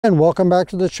And welcome back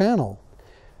to the channel.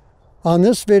 On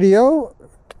this video,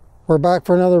 we're back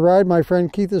for another ride. My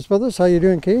friend Keith is with us. How you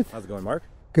doing, Keith? How's it going, Mark?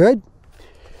 Good.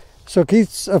 So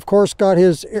Keith's, of course, got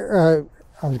his, I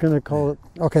was going to call it,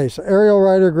 okay, so Aerial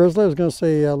Rider Grizzly. I was going to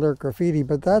say Lyric Graffiti,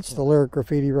 but that's the Lyric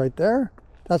Graffiti right there.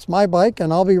 That's my bike,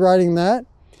 and I'll be riding that.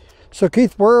 So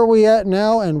Keith, where are we at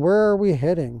now, and where are we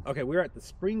heading? Okay, we're at the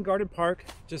Spring Garden Park,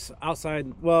 just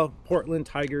outside, well, Portland,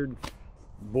 Tigard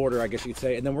border, I guess you could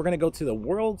say. And then we're going to go to the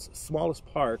world's smallest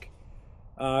park,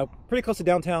 pretty close to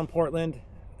downtown Portland.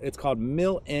 It's called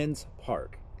Mill Ends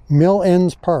Park. Mill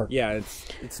Ends Park. Yeah,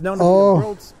 it's known to be the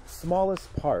world's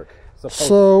smallest park.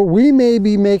 So we may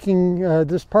be making,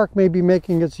 this park may be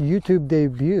making its YouTube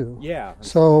debut. Yeah.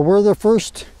 So we're the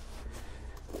first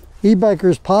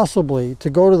e-bikers possibly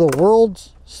to go to the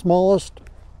world's smallest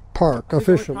park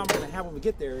officially. The only problem we're going to have when we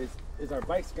get there is our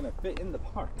bike's going to fit in the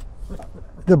park.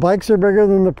 The bikes are bigger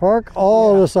than the park?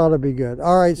 Oh, yeah. This ought to be good.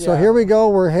 All right, so here we go.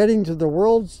 We're heading to the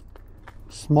world's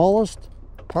smallest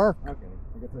park. Okay,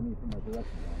 I guess I need to put my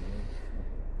directions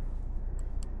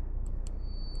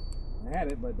on. I had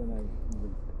it, but then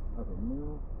okay,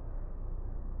 no.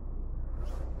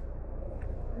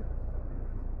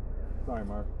 Sorry,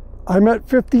 Mark. I'm at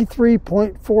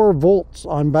 53.4 volts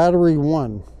on battery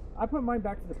 1. I put mine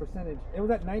back to the percentage. It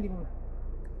was at 91.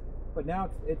 But now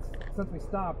it's since we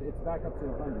stopped, it's back up to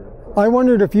 100. So. I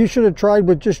wondered if you should have tried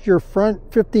with just your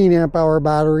front 15 amp hour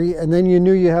battery, and then you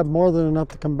knew you have more than enough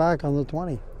to come back on the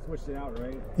 20. Switched it out,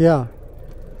 right? Yeah.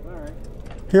 All right.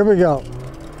 Here we go.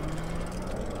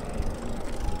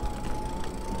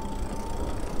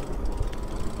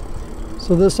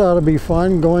 So this ought to be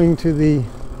fun, going to the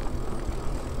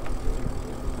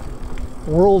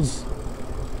world's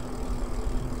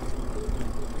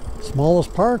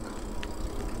smallest park.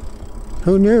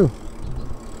 Who knew?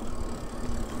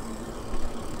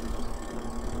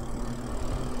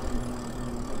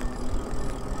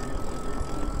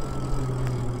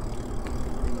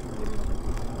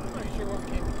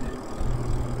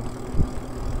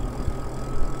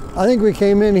 I think we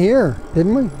came in here,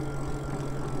 didn't we?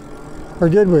 Or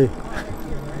did we?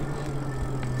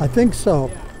 I think so.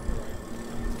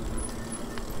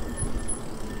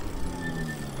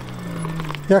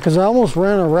 Yeah, because I almost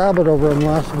ran a rabbit over in the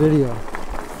last video.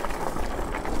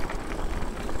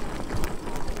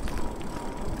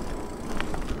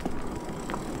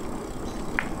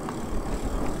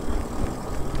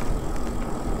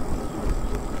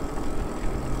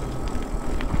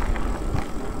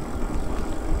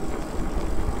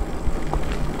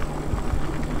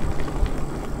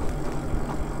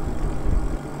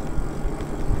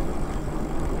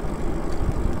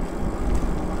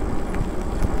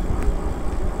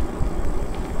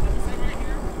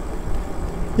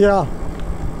 Yeah.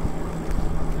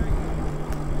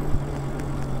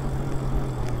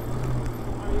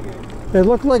 It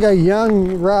looked like a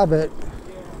young rabbit.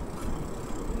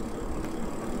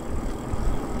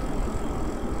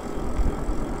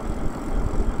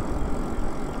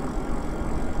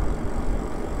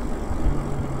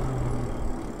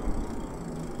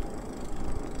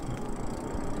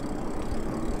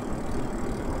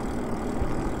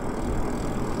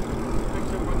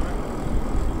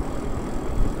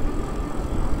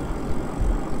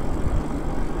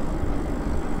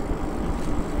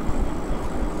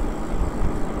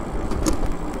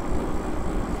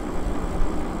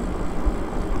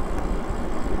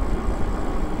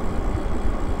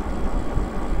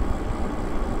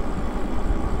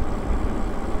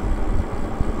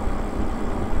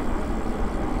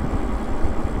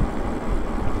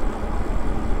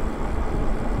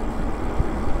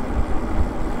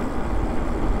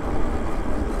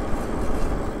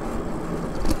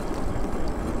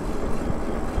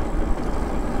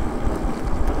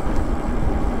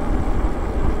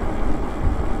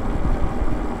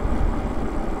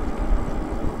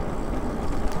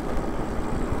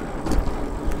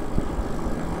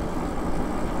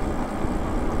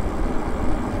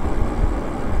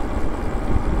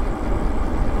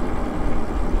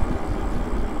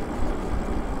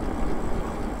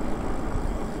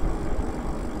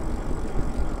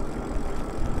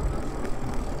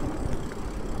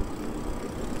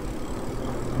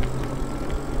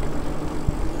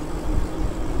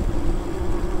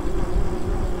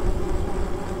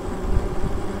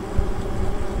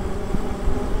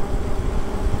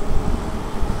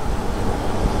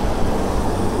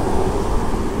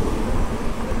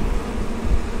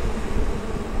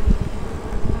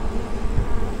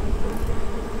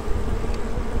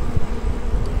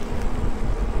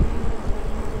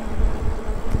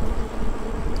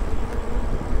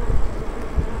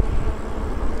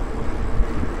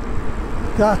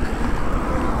 duck.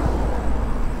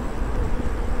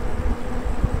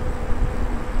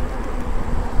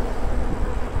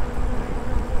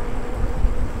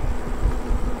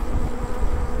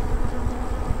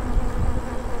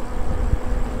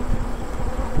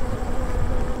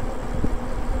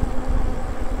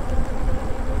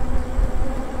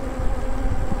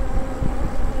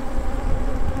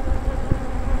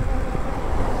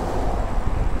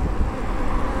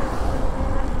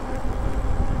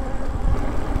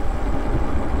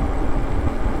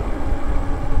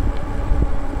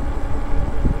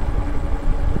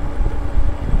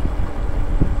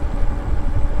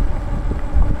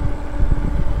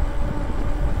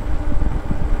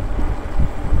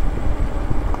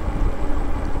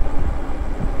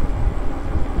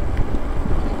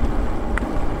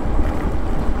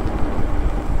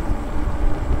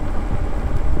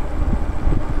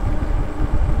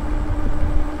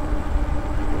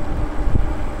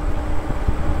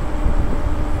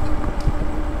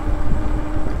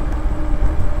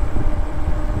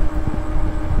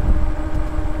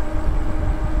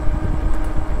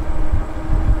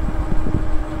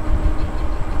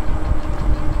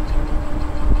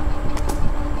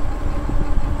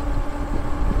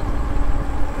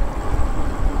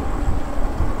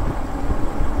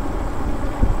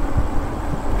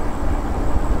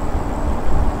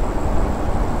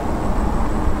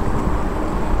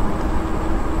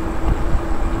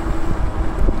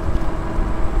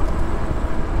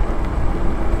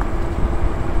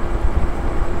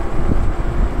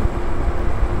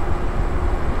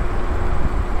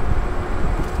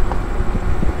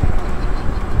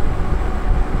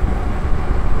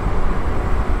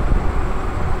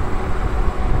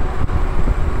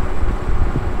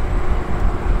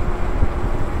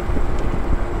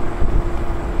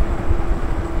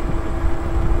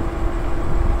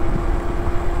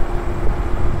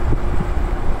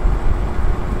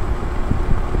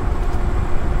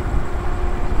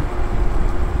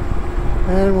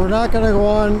 And we're not going to go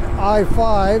on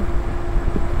I-5.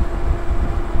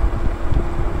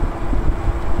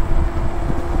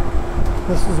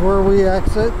 This is where we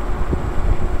exit.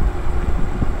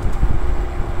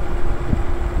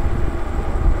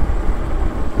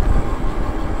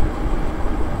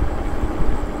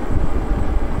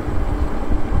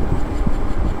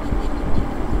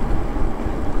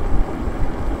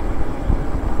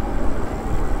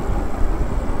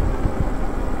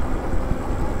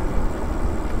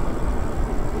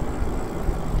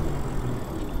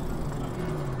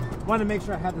 Wanted to make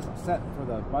sure I had this set for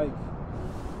the bike.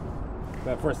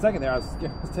 But for a second there, I was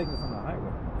scared I was taking this on the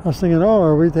highway. I was thinking, oh,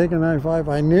 are we taking I-5?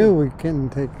 I knew we couldn't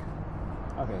take...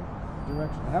 Okay,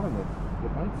 direction. Having the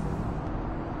bike.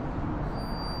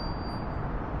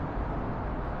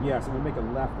 Yeah, so we make a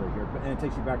left right here, and it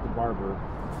takes you back to Barber.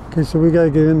 Okay, so we got to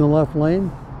get in the left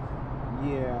lane.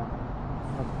 Yeah.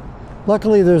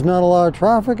 Luckily, there's not a lot of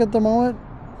traffic at the moment.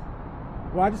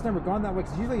 Well, I just never gone that way,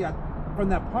 because usually from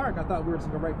that park, I thought we were just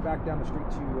going to go right back down the street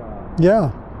to...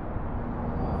 Yeah.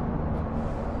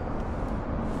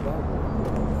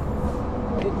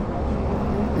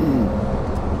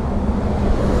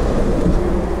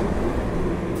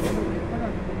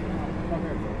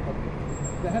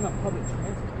 They have a public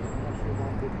transit.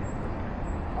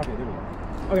 Okay, there we go.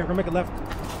 Okay, we're going to make a left.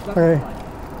 Okay.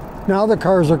 Now the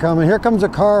cars are coming. Here comes a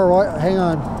car. Hang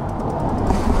on.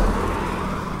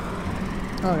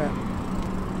 Okay.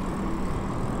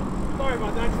 Sorry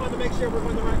about that. I just wanted to make sure we're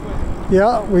going the right way.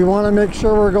 Yeah, we want to make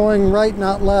sure we're going right,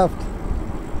 not left.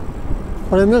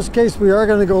 But in this case, we are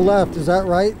going to go left. Is that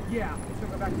right? Yeah. It's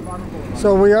going to go back to Barber Boulevard.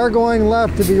 So we are going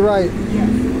left to be right.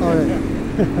 Yes.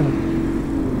 Okay.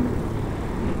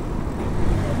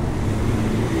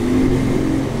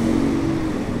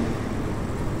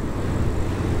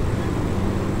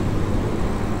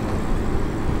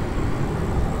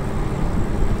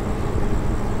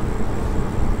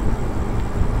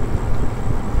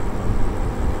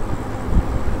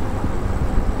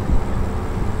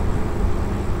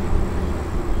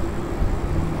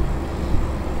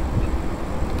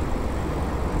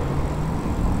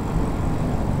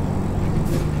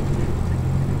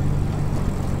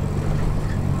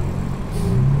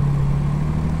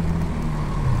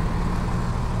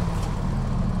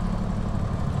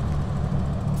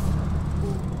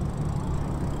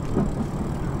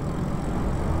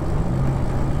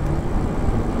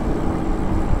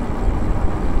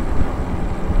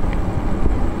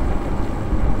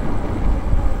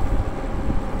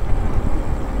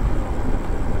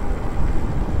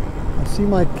 See,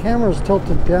 my camera's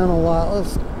tilted down a lot.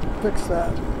 Let's fix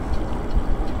that.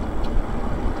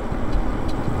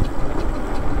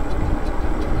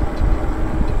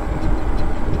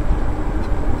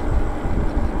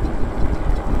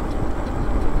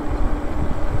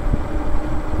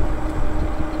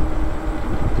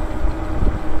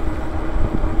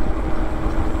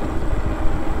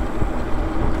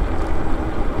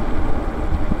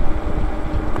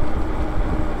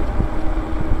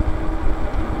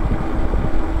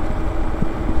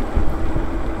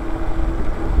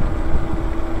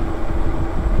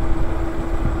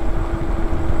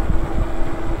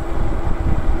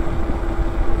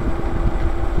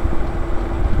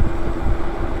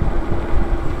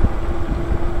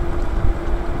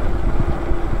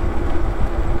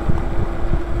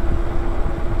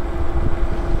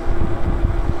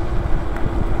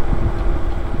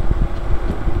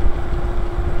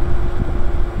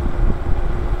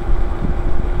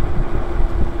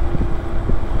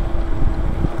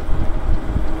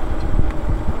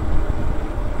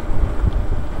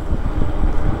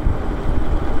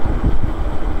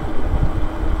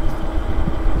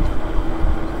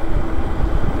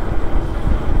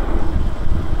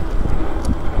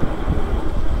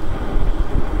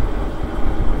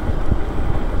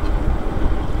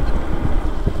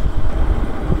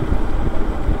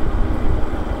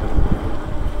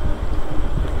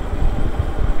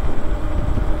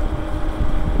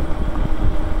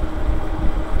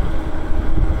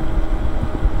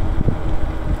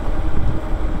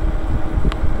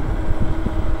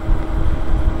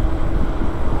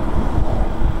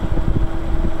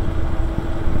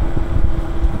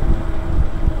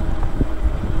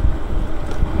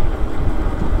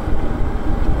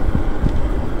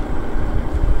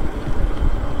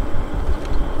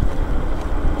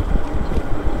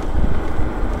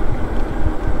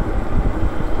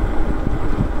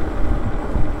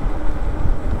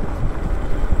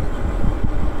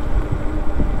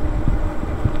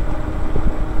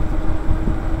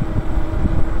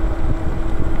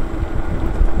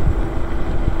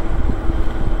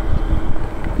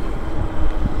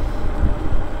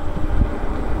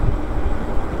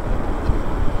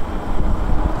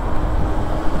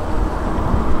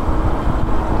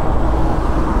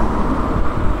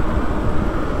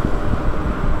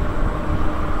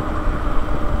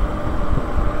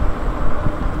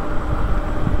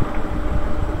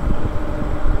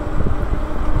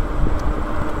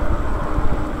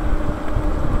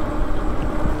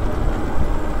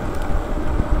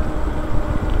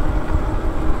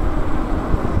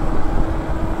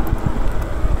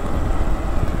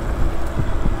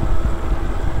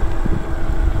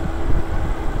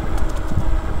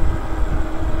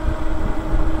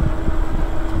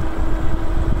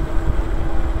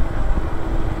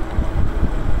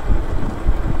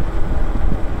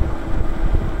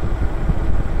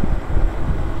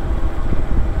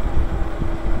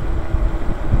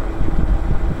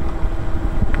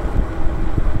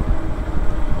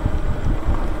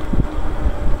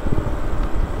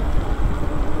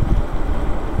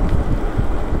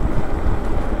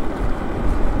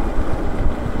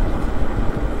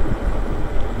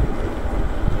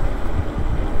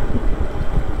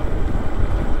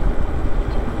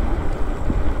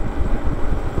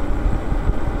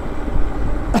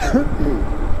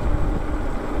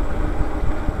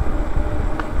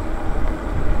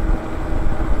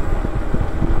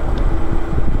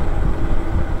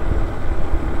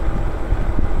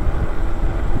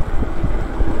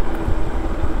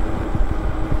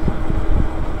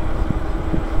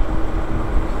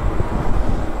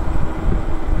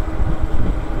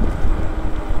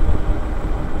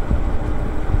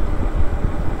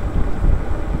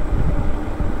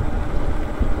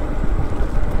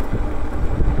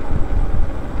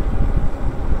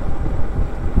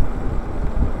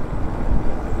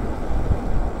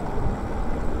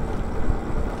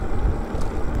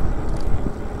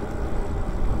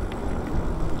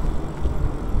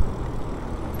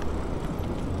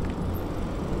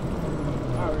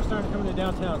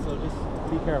 Downtown, so just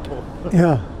be careful.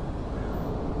 Yeah.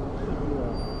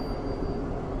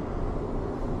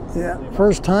 Yeah.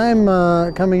 First time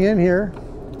coming in here.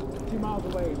 2 miles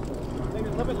away, so maybe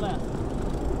a little bit less.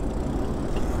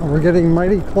 We're getting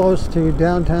mighty close to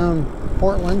downtown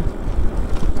Portland.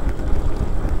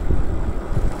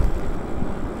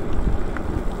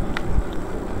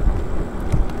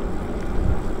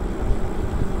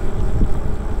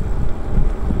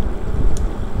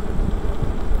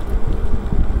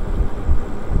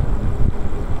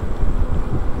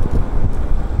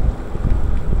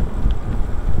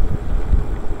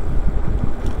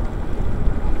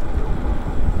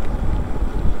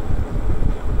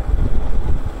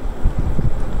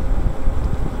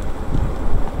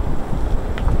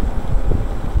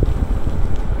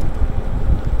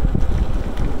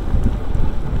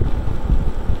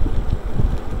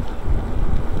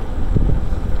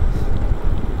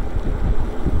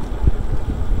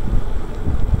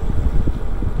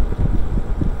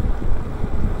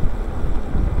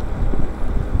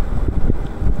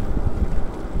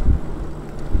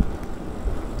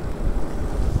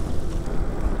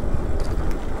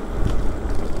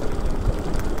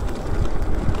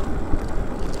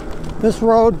 This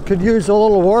road could use a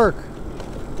little work.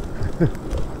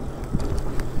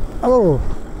 Oh.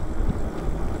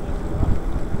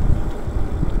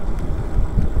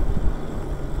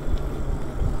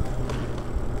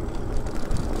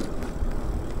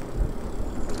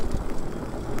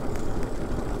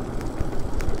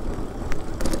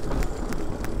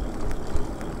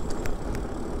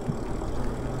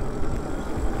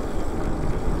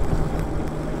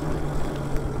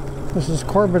 This is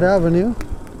Corbett Avenue.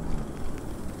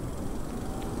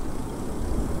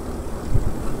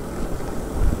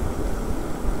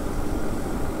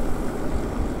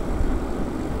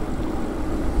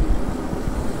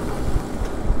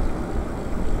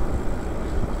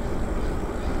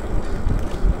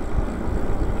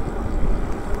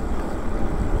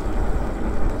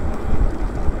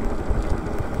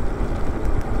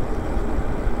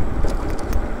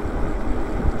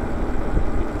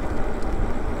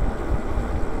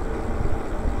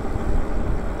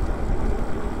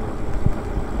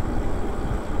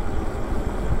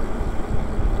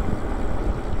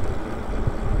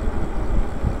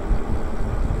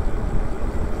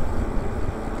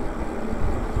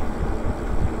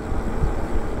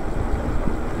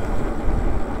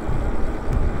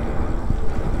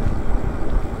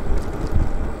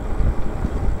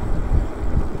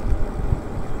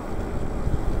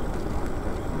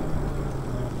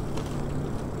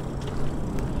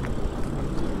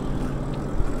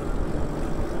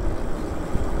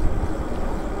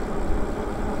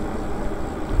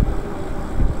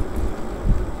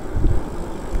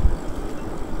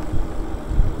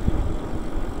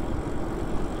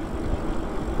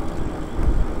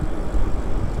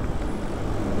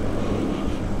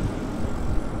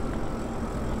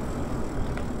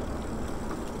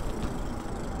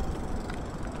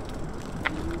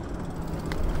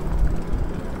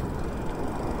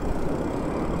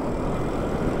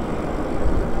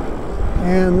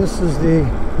 And this is the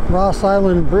Ross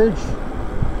Island Bridge.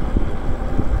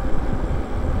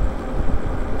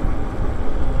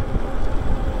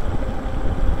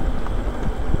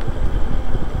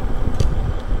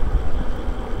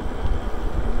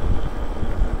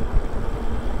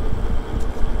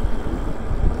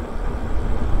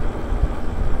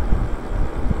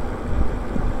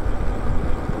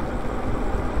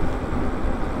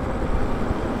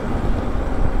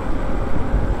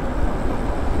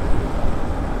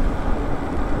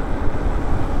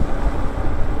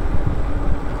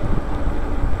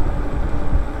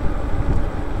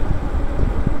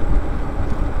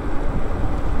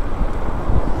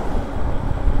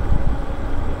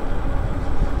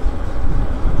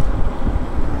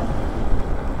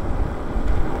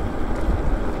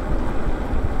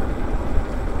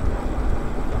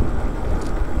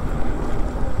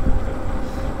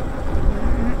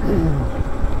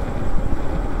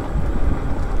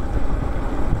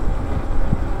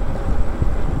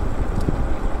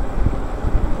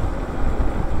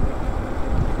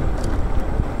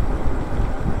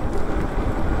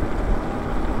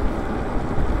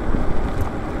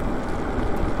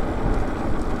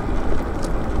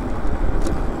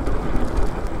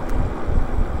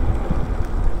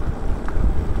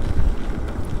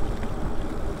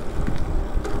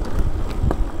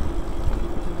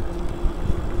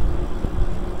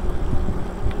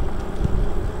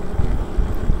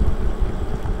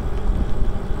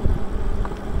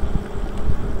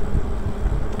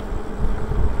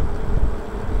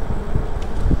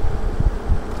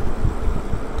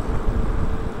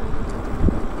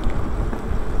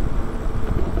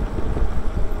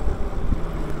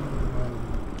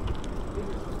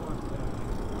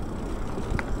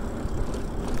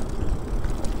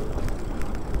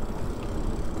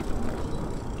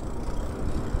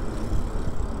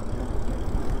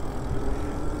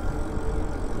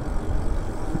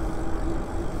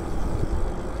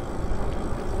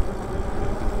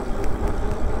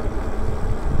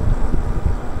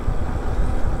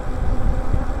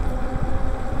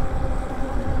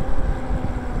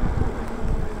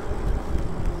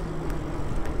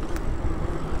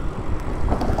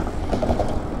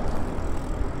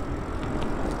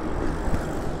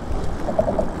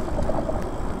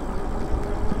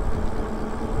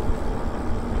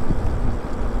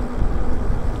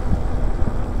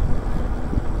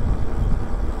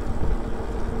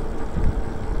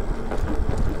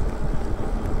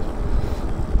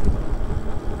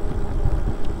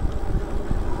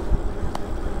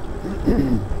 It's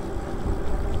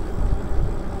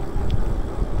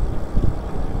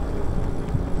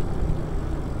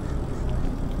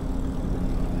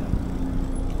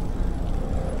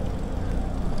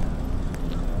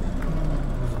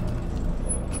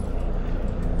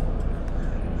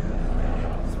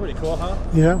pretty cool, huh?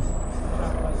 Yeah.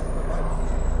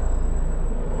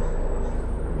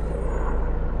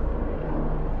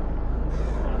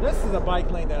 This is a bike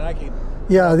lane that I can.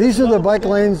 Yeah, these are the bike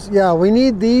lanes. Yeah, we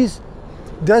need these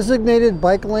designated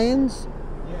bike lanes.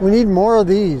 Yeah. We need more of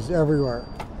these everywhere.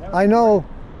 I know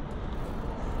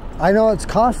it's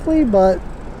costly, but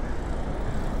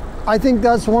I think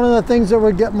that's one of the things that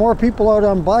would get more people out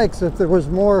on bikes if there was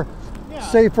more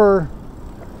safer.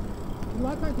 A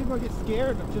lot of times people get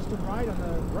scared of just to ride on the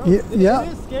road. Yeah,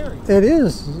 it is scary. It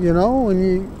is, you know,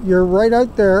 when you're right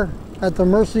out there at the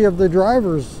mercy of the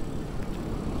drivers.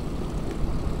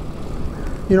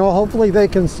 You know, hopefully they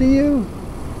can see you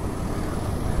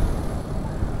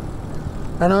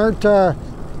and aren't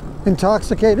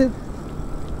intoxicated.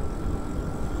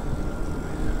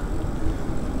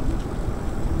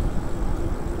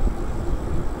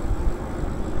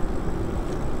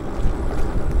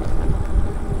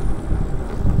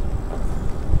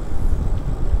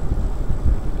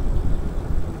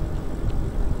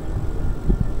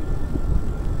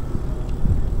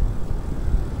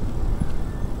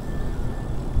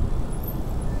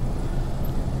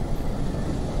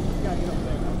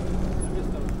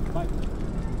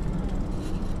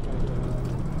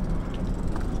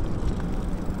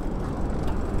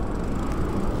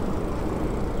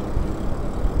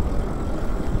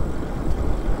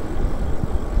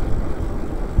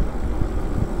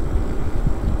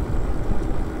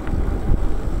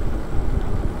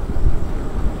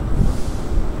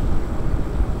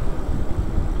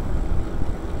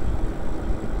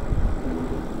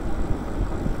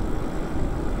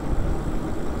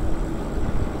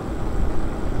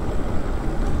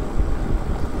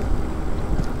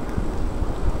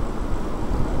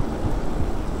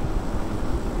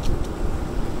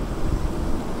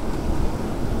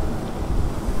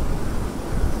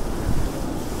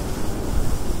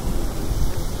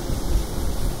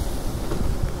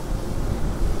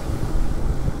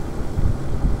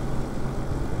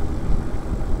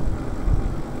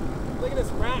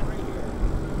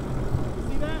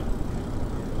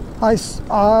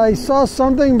 I saw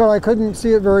something, but I couldn't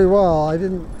see it very well.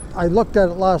 I looked at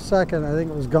it last second. I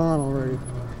think it was gone already.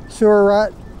 Sewer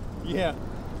rat? Yeah.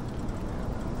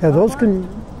 Yeah, those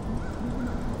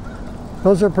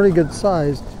are pretty good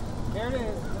sized. There it is.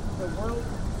 This is the world's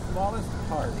smallest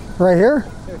park. Right here?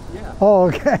 Yeah. Oh,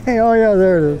 okay. Oh, yeah,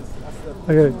 there it is. That's the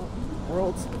Okay.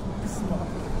 world's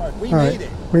smallest park. We All made right. it.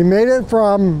 We made it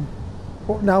from,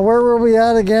 now where were we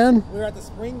at again? We were at the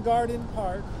Spring Garden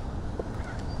Park.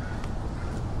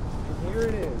 And here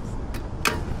it is.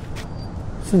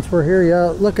 Since we're here, yeah,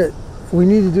 look at, we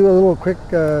need to do a little quick,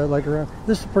 like around,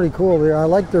 this is pretty cool. I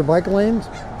like their bike lanes.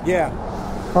 Yeah.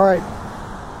 All right.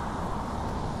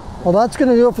 Well, that's going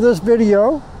to do it for this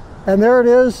video. And there it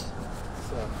is.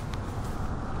 So,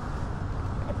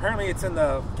 apparently it's in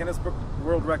the Guinness Book of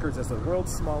World Records as the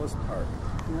world's smallest park.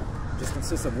 Yeah. Just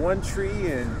consists of one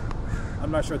tree, and I'm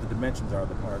not sure what the dimensions are of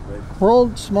the park, but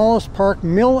World's smallest park,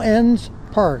 Mill Ends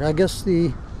Park. I guess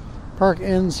the park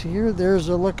ends here. There's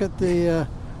a look at the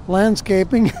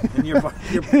landscaping. and your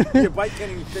bike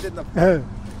can't even fit in the park.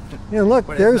 Yeah, look,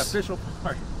 But there's it's an official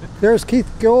park. there's Keith.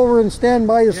 Go over and stand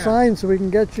by your sign so we can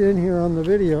get you in here on the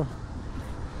video.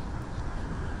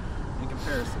 In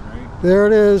comparison, right? There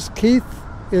it is. Keith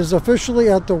is officially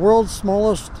at the world's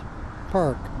smallest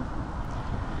park.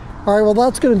 All right, well,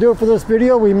 that's going to do it for this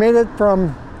video. We made it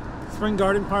from Spring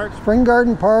Garden Park. Spring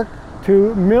Garden Park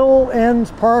to Mill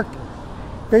Ends Park.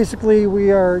 Basically,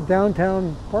 we are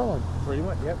downtown Portland. Pretty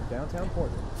much, yep, downtown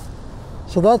Portland.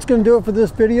 So that's going to do it for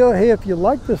this video. Hey, if you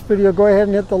like this video, go ahead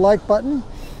and hit the like button.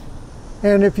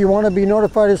 And if you want to be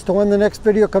notified as to when the next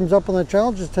video comes up on the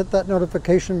channel, just hit that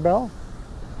notification bell.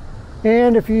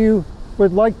 And if you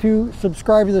would like to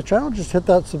subscribe to the channel, just hit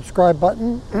that subscribe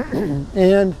button.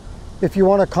 And if you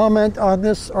want to comment on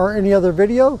this or any other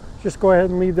video, just go ahead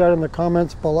and leave that in the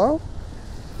comments below.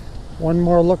 One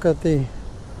more look at the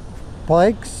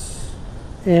bikes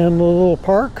and the little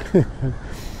park.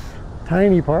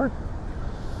 Tiny park.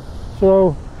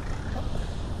 So,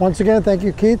 once again, thank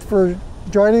you, Keith, for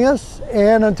joining us.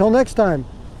 And until next time,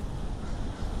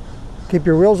 keep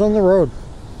your wheels on the road.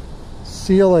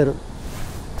 See you later.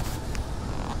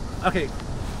 Okay.